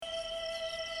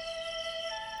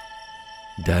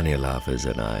Daniel Hafiz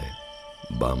and I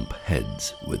bump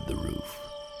heads with the roof.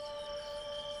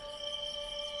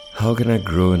 How can I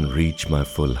grow and reach my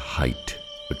full height?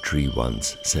 A tree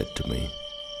once said to me,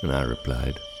 and I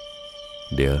replied,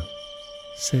 Dear,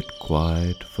 sit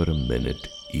quiet for a minute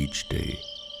each day.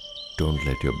 Don't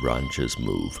let your branches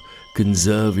move.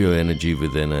 Conserve your energy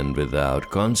within and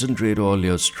without. Concentrate all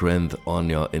your strength on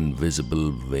your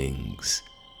invisible wings.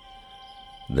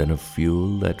 Then a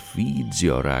fuel that feeds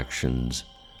your actions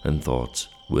and thoughts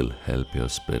will help your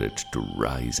spirit to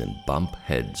rise and bump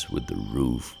heads with the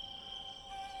roof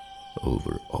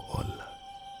over all.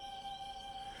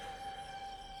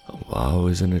 Wow,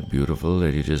 isn't it beautiful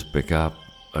that you just pick up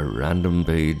a random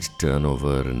page, turn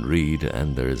over and read,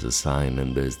 and there is a sign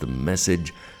and there's the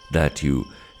message that you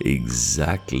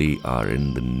exactly are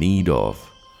in the need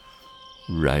of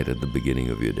right at the beginning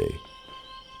of your day.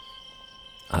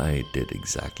 I did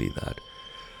exactly that.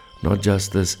 Not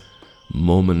just this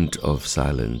moment of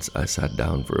silence. I sat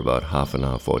down for about half an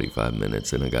hour, 45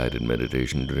 minutes in a guided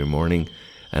meditation today morning,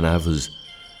 and I was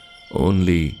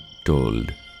only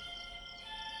told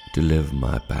to live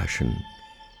my passion,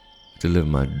 to live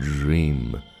my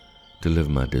dream, to live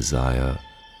my desire.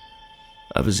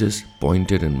 I was just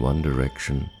pointed in one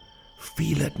direction.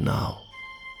 Feel it now.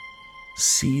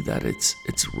 See that it's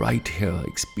right here.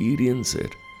 Experience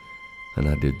it. And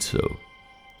I did so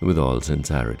with all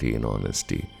sincerity and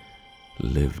honesty.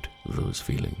 Lived those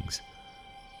feelings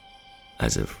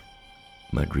as if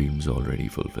my dreams already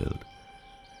fulfilled.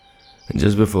 And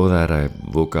just before that, I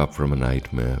woke up from a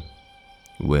nightmare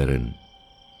wherein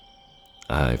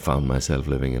I found myself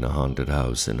living in a haunted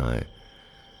house, and I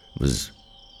was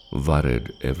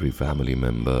worried. Every family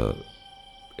member,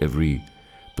 every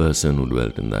person who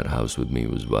dwelt in that house with me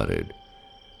was worried.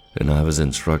 And I was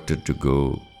instructed to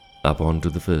go up onto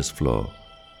the first floor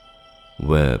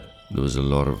where there was a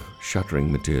lot of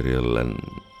shuttering material and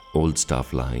old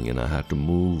stuff lying, and I had to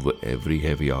move every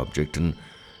heavy object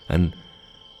and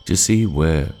to see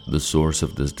where the source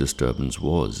of this disturbance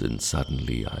was. And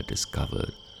suddenly I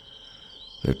discovered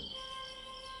that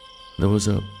there was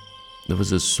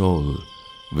a soul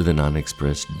with an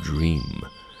unexpressed dream,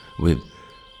 with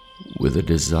a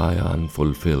desire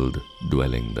unfulfilled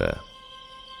dwelling there.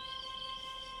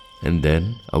 And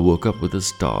then I woke up with a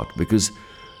start, because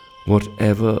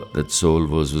whatever that soul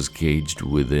was caged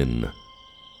within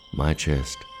my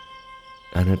chest,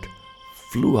 and it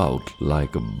flew out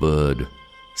like a bird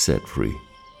set free.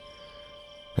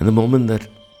 And the moment that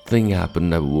thing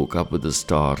happened, I woke up with a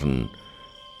start and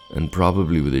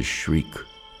probably with a shriek,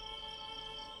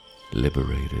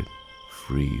 liberated,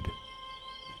 freed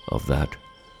of that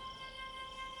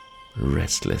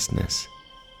restlessness.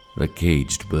 The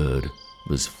caged bird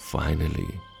was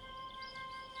finally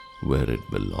where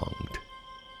it belonged,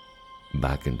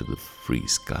 back into the free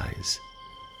skies.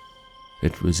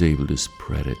 It was able to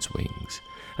spread its wings.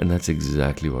 And that's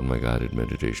exactly what my guided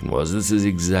meditation was. This is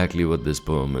exactly what this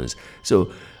poem is.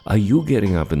 So, are you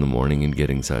getting up in the morning and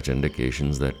getting such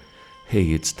indications that, hey,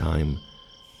 it's time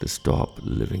to stop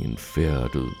living in fear,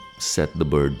 to set the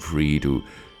bird free, to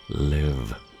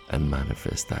live and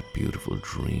manifest that beautiful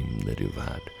dream that you've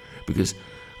had? Because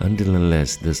until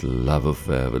unless this love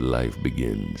affair with life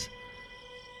begins,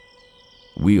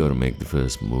 we ought to make the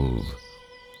first move.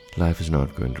 Life is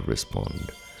not going to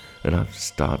respond. And I've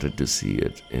started to see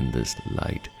it in this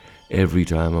light. Every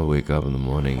time I wake up in the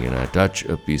morning and I touch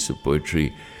a piece of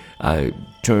poetry, I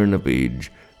turn a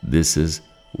page, this is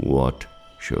what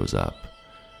shows up.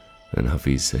 And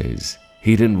Hafiz says,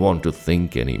 he didn't want to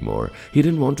think anymore. He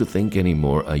didn't want to think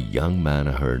anymore, a young man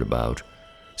I heard about.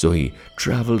 So he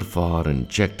traveled far and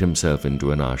checked himself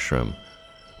into an ashram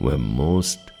where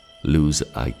most lose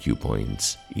IQ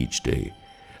points each day,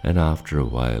 and after a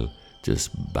while just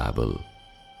babble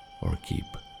or keep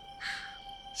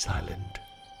silent.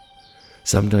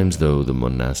 Sometimes, though, the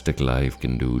monastic life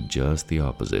can do just the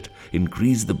opposite,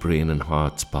 increase the brain and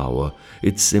heart's power.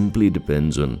 It simply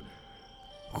depends on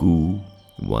who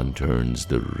one turns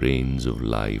the reins of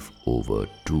life over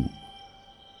to.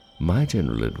 My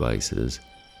general advice is,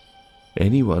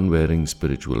 anyone wearing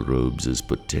spiritual robes is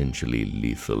potentially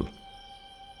lethal.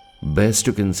 Best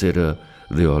to consider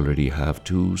they already have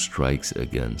 2 strikes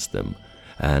against them,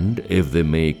 and if they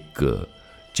make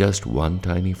just one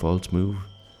tiny false move,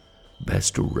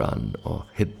 best to run or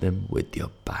hit them with your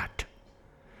bat.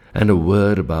 And a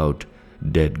word about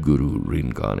dead guru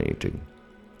reincarnating.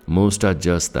 Most are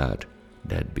just that,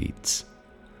 deadbeats.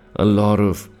 A lot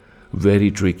of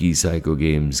very tricky psycho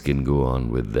games can go on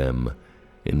with them,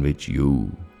 in which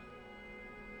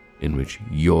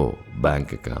your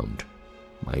bank account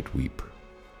might weep.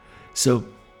 So,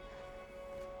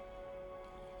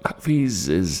 Hafiz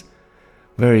is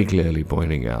very clearly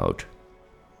pointing out,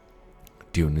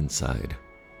 tune inside.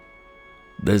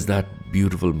 There's that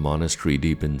beautiful monastery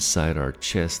deep inside our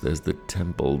chest. There's the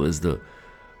temple. There's the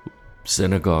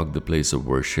synagogue, the place of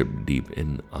worship deep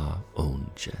in our own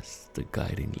chest. The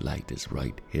guiding light is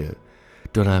right here.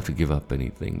 Don't have to give up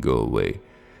anything. Go away.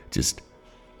 Just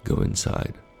go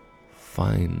inside.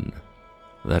 Find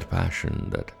that passion,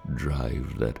 that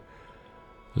drive, that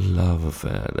love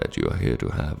affair that you are here to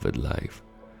have with life.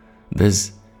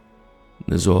 There's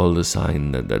all the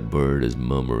sign that that bird is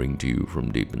murmuring to you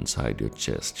from deep inside your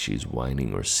chest. She's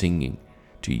whining or singing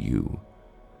to you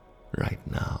right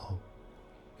now,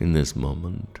 in this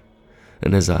moment.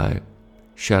 And as I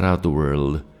shut out the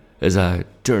world, as I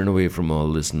turn away from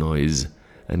all this noise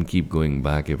and keep going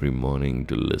back every morning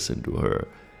to listen to her,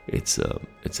 it's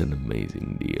an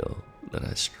amazing deal that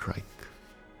I strike.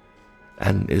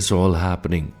 And it's all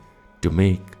happening to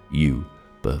make you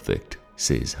perfect,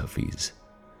 says Hafiz.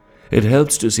 It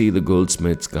helps to see the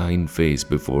goldsmith's kind face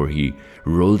before he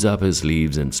rolls up his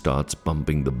sleeves and starts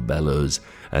pumping the bellows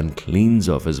and cleans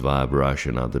off his wire brush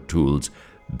and other tools,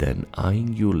 then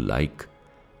eyeing you like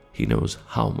he knows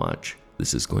how much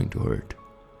this is going to hurt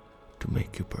to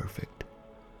make you perfect.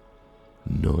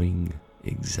 Knowing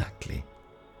exactly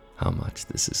how much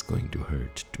this is going to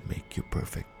hurt to make you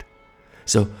perfect.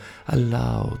 So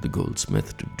allow the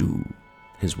goldsmith to do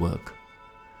his work.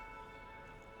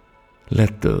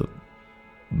 Let the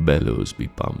bellows be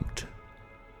pumped.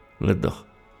 Let the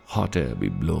hot air be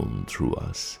blown through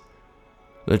us.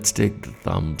 Let's take the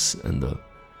thumps and the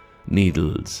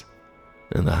needles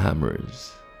and the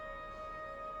hammers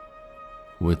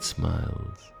with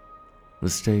smiles.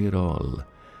 Let's take it all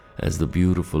as the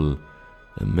beautiful,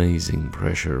 amazing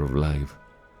pressure of life.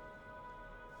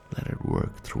 Let it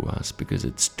work through us because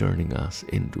it's turning us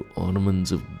into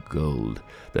ornaments of gold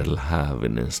that'll have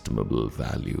inestimable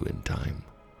value in time.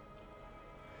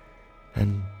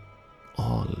 And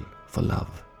all for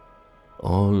love.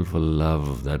 All for love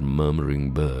of that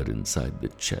murmuring bird inside the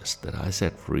chest that I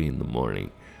set free in the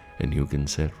morning and you can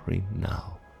set free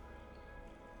now.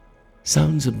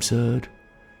 Sounds absurd,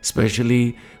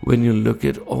 especially when you look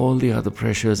at all the other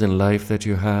pressures in life that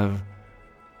you have.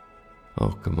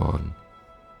 Oh, come on.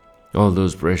 All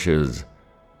those pressures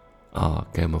are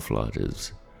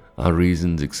camouflages, are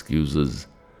reasons, excuses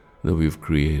that we've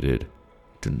created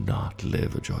to not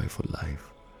live a joyful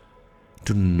life,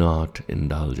 to not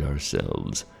indulge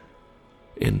ourselves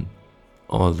in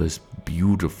all this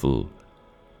beautiful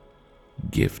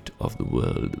gift of the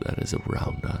world that is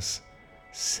around us.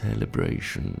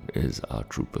 Celebration is our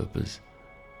true purpose.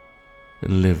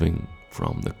 And living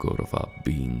from the core of our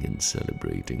being and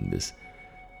celebrating this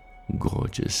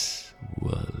gorgeous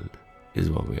world is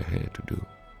what we're here to do.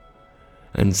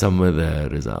 And somewhere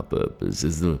there is our purpose,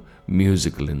 is the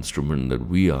musical instrument that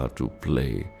we are to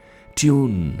play.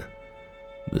 Tune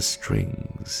the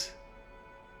strings.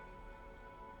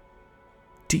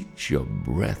 Teach your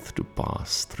breath to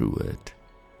pass through it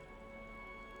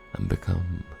and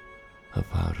become a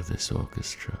part of this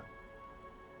orchestra.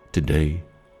 Today,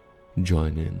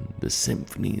 join in. The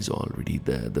symphony is already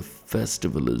there. The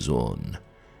festival is on.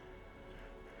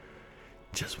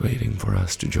 Just waiting for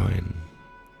us to join.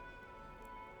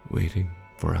 Waiting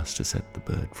for us to set the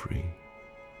bird free.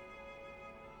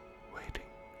 Waiting.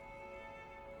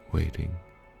 Waiting.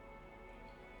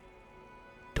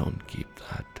 Don't keep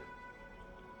that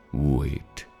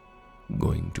wait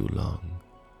going too long.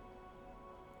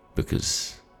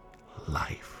 Because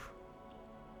life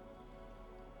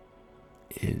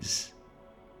is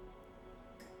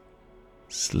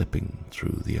slipping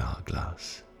through the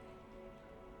hourglass.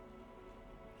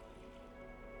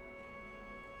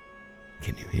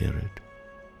 Can you hear it?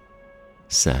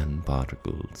 Sand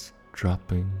particles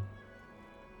dropping,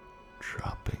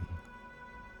 dropping,